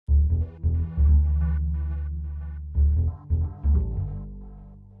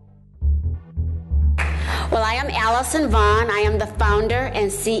I am Allison Vaughn. I am the founder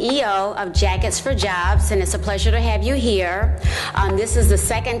and CEO of Jackets for Jobs, and it's a pleasure to have you here. This is the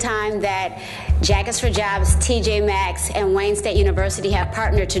second time that Jackets for Jobs, TJ Maxx, and Wayne State University have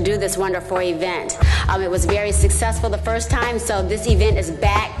partnered to do this wonderful event. It was very successful the first time, so this event is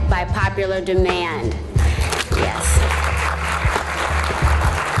back by popular demand. Yes.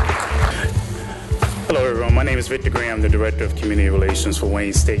 Hello everyone, my name is Victor Graham, the Director of Community Relations for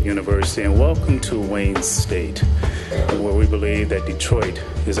Wayne State University, and welcome to Wayne State, where we believe that Detroit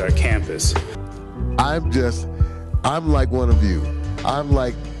is our campus. I'm like one of you. I'm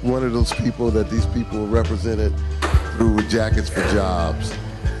like one of those people that these people represented through Jackets for Jobs.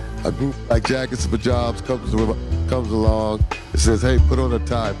 A group like Jackets for Jobs comes along and says, hey, put on a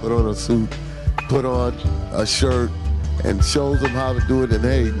tie, put on a suit, put on a shirt, and shows them how to do it, and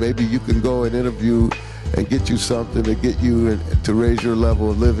hey, maybe you can go and interview and get you something to get you to raise your level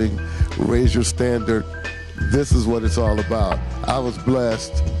of living, raise your standard. This is what it's all about. I was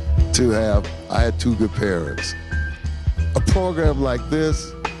blessed I had two good parents. A program like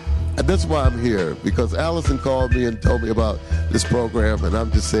this, and that's why I'm here, because Allison called me and told me about this program, and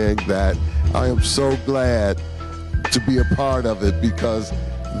I'm just saying that I am so glad to be a part of it, because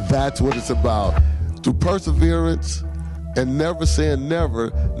that's what it's about. Through perseverance, and never saying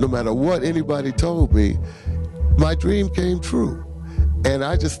never, no matter what anybody told me, my dream came true. And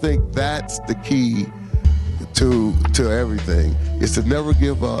I just think that's the key to everything, is to never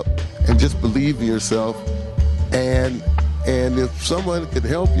give up and just believe in yourself. And if someone can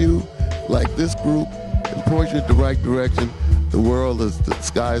help you, like this group, and point you in the right direction, the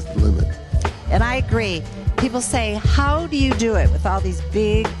sky's the limit. And I agree. People say, how do you do it with all these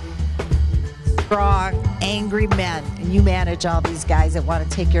big, strong, angry men, and you manage all these guys that want to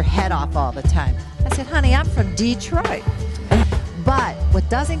take your head off all the time? I said, honey, I'm from Detroit. But what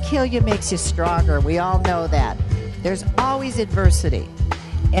doesn't kill you makes you stronger. We all know that. There's always adversity.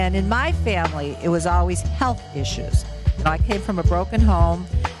 And in my family, it was always health issues. You know, I came from a broken home.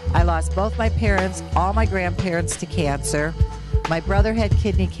 I lost both my parents, all my grandparents to cancer. My brother had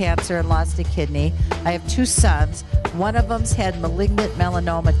kidney cancer and lost a kidney. I have two sons. One of them's had malignant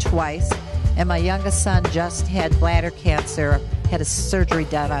melanoma twice. And my youngest son just had bladder cancer, had a surgery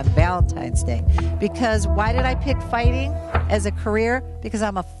done on Valentine's Day. Because why did I pick fighting as a career? Because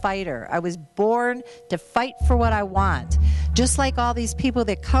I'm a fighter. I was born to fight for what I want. Just like all these people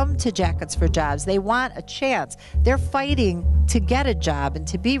that come to Jackets for Jobs, they want a chance. They're fighting to get a job and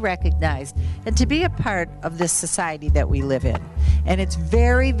to be recognized and to be a part of this society that we live in. And it's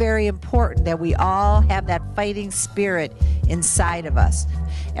very, very important that we all have that fighting spirit inside of us.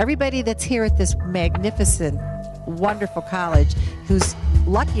 Everybody that's here at this magnificent, wonderful college who's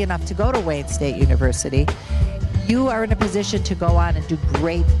lucky enough to go to Wayne State University, you are in a position to go on and do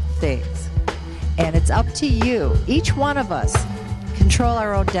great things. And it's up to you. Each one of us control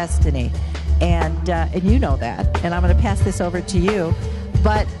our own destiny. And you know that. And I'm going to pass this over to you.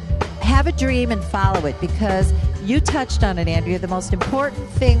 But have a dream and follow it, because you touched on it, Andrea. The most important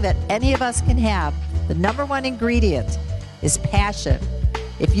thing that any of us can have, the number one ingredient, is passion.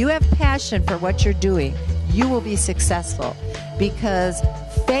 If you have passion for what you're doing, you will be successful, because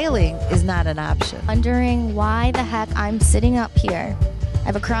failing is not an option. Wondering why the heck I'm sitting up here. I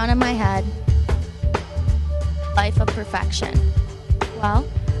have a crown on my head. Life of perfection. Well,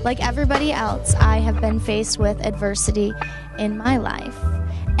 like everybody else, I have been faced with adversity in my life.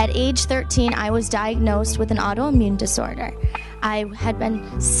 At age 13, I was diagnosed with an autoimmune disorder. I had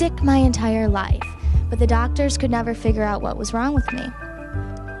been sick my entire life, but the doctors could never figure out what was wrong with me.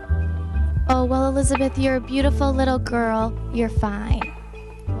 Oh, well, Elizabeth, you're a beautiful little girl. You're fine.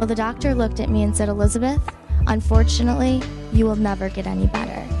 Well, the doctor looked at me and said, Elizabeth, unfortunately, you will never get any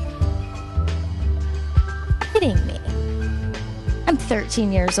better. Kidding me. I'm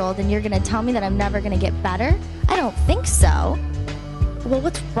 13 years old and you're going to tell me that I'm never going to get better? I don't think so. Well,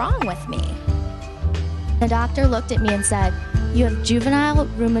 what's wrong with me? The doctor looked at me and said, you have juvenile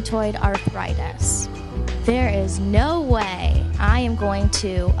rheumatoid arthritis. There is no way I am going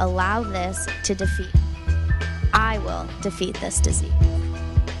to allow this to defeat me. I will defeat this disease.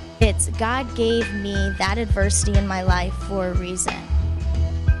 It's God gave me that adversity in my life for a reason.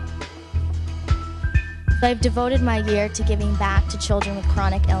 So I've devoted my year to giving back to children with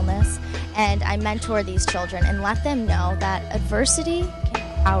chronic illness, and I mentor these children and let them know that adversity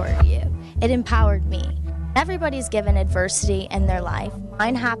can empower you. It empowered me. Everybody's given adversity in their life.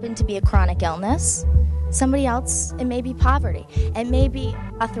 Mine happened to be a chronic illness. Somebody else, it may be poverty. It may be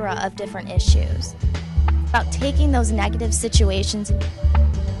a plethora of different issues. About taking those negative situations and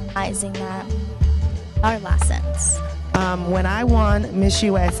realizing that are lessons. When I won Miss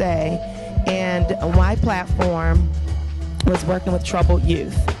USA, And my platform was working with troubled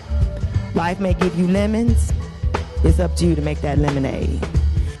youth. Life may give you lemons. It's up to you to make that lemonade.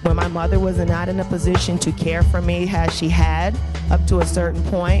 When my mother was not in a position to care for me as she had up to a certain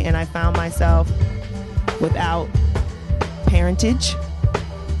point, and I found myself without parentage,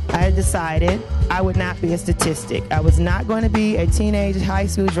 I had decided I would not be a statistic. I was not going to be a teenage high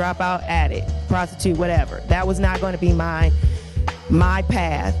school dropout addict, prostitute, whatever. That was not going to be my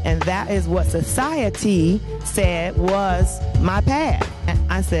path, and that is what society said was my path. And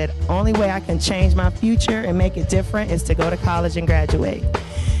I said, only way I can change my future and make it different is to go to college and graduate.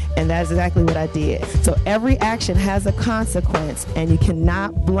 And that's exactly what I did. So every action has a consequence, and you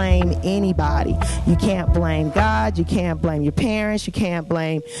cannot blame anybody. You can't blame God, you can't blame your parents, you can't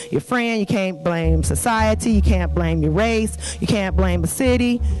blame your friend, you can't blame society, you can't blame your race, you can't blame the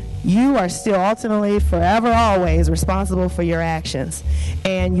city. You are still ultimately, forever, always responsible for your actions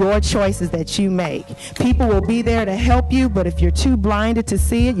and your choices that you make. People will be there to help you, but if you're too blinded to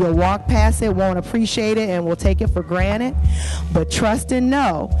see it, you'll walk past it, won't appreciate it, and will take it for granted. But trust and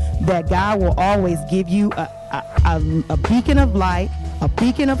know that God will always give you a beacon of light, a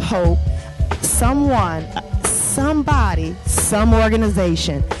beacon of hope, someone, somebody, some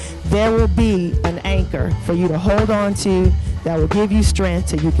organization. There will be an anchor for you to hold on to that will give you strength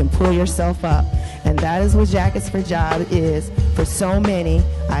till you can pull yourself up. And that is what Jackets for Jobs is for so many.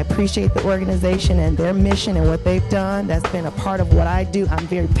 I appreciate the organization and their mission and what they've done. That's been a part of what I do. I'm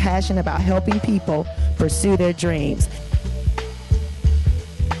very passionate about helping people pursue their dreams.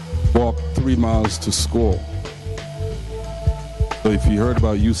 Walk 3 miles to school. So if you heard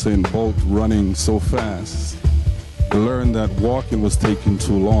about Usain Bolt running so fast, you learned that walking was taking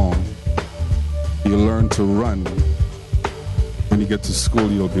too long. You learn to run. When you get to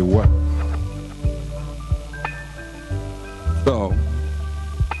school, you'll be what? So,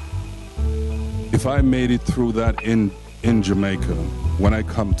 if I made it through that in Jamaica, when I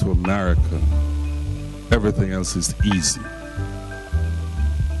come to America, everything else is easy.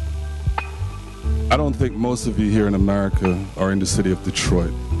 I don't think most of you here in America or in the city of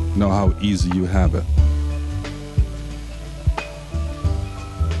Detroit know how easy you have it.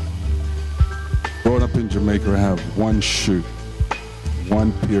 Growing up in Jamaica, I have one shoe.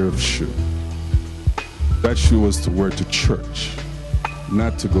 One pair of shoe. That shoe was to wear to church,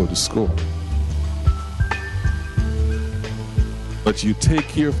 not to go to school. But you take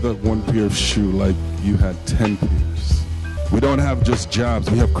care of that one pair of shoe like you had 10 pairs. We don't have just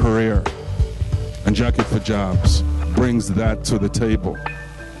jobs, we have career. And Jacket for Jobs brings that to the table.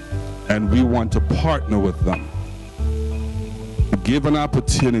 And we want to partner with them. Give an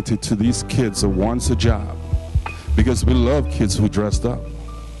opportunity to these kids who wants a job. Because we love kids who dressed up.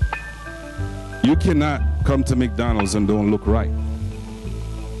 You cannot come to McDonald's and don't look right.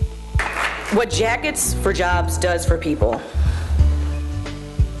 What Jackets for Jobs does for people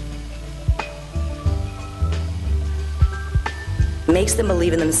makes them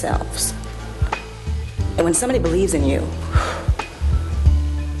believe in themselves. And when somebody believes in you,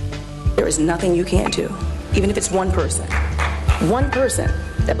 there is nothing you can't do. Even if it's one person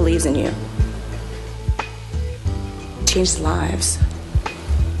that believes in you. Changes lives.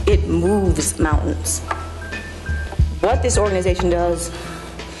 It moves mountains. What this organization does,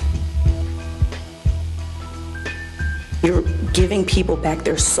 you're giving people back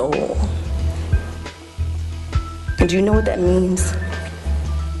their soul. And do you know what that means?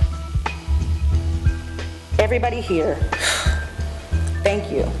 Everybody here,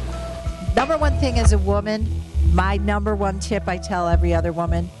 thank you. Number one thing as a woman, my number one tip I tell every other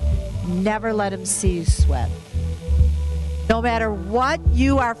woman, never let them see you sweat. No matter what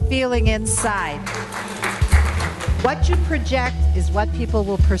you are feeling inside, what you project is what people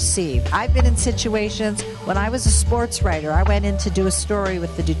will perceive. I've been in situations when I was a sports writer. I went in to do a story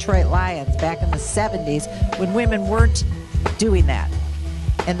with the Detroit Lions back in the 70s when women weren't doing that.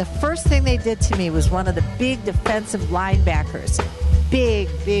 And the first thing they did to me was one of the big defensive linebackers, big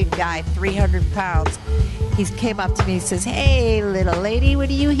guy, 300 pounds. He came up to me and says, "Hey, little lady, what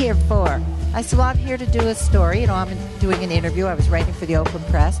are you here for?" I said, "Well, I'm here to do a story. You know, I'm doing an interview. I was writing for the Oakland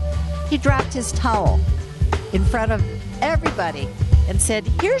Press." He dropped his towel in front of everybody and said,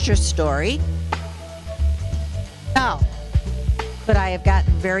 "Here's your story." Now, could I have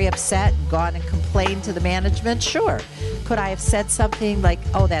gotten very upset and gone and complained to the management? Sure. Could I have said something like,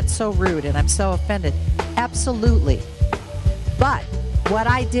 "Oh, that's so rude and I'm so offended"? Absolutely. But what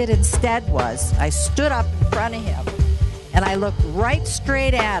I did instead was I stood up in front of him and I looked right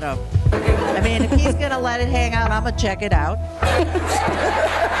straight at him. I mean, if he's going to let it hang out, I'm going to check it out.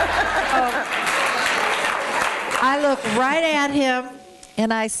 I looked right at him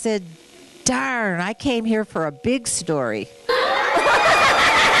and I said, Darn, I came here for a big story. And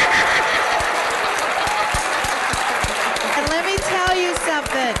let me tell you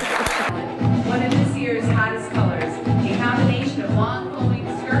something. One of this year's hottest colors, a combination of long flowing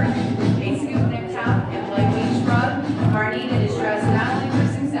skirt, a scoop neck top, and lightweight shrug. Marnita is dressed not only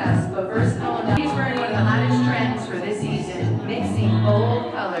for success, but versatile enough. She's wearing one of the hottest trends for this season, mixing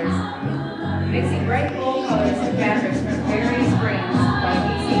bold colors. Mixing bright bold colors with fabrics from various brands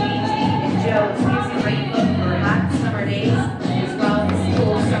like BCBG and Joe's gives you a great look for hot summer days as well as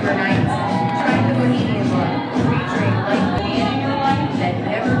cool summer nights. Try the bohemian look, featuring like the man in your life that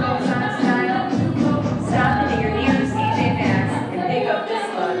never goes out of style. Stop into your nearest TJ Maxx and pick up this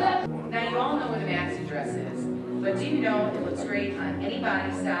look. Now you all know what a maxi dress is, but do you know it looks great on any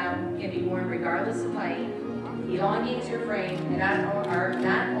body style, can be worn regardless of height, elongates your frame, and not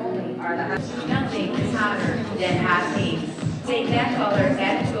only are the hot, nothing is hotter than hot pink. Take that color,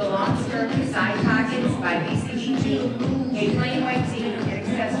 add it to a long skirt with side pockets by BCBG, a plain white tee, and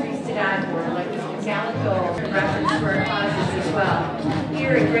accessories to die for, like this metallic gold, in reference to our closets as well.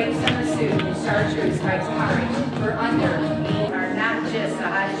 Here, a great summer suit and chartreuse by Tari for under are not just the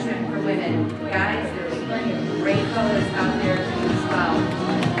hottest trend for women. Guys, there's plenty of great colors out there for you as well.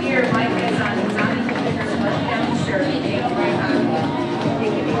 Here, Mike has on his Tommy Hilfiger button-down shirt made by Aqua. It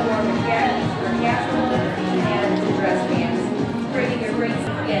can be worn with khakis or casual and to dress pants. Creating a great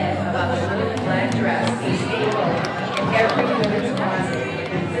forget about the blue and black dress, a staple in every woman's closet.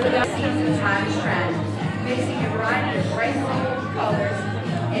 Really up season's hottest trend, mixing a variety of bright colors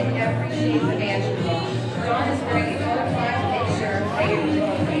in every shade imaginable. Dawn is wearing a gold black knit shirt layered with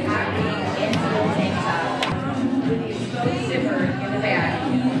a hot pink infill tank top with the exposed zipper in the back.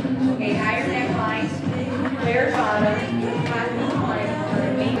 A higher neckline, flare bottom, cotton line for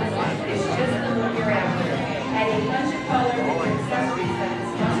the maiden is just the look you're after. Add a bunch of color with your accessories that is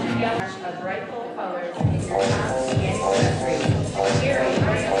mustard yellow of bright bold colors in your tops and accessories. Here, a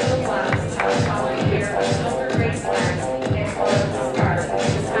bright blue blouse, top collar pair of silver gray slacks, and colorful scarf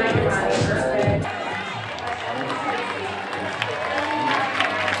is tied around a burnt red.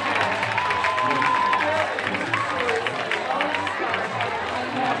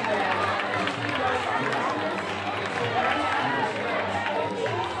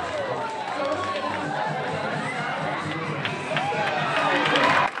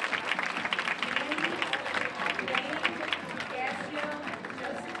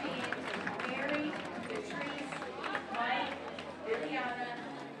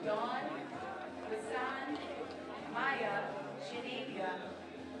 Dawn, Hassan, Maya, Shanavia,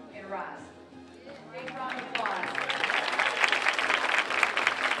 and Ross. Big round of applause.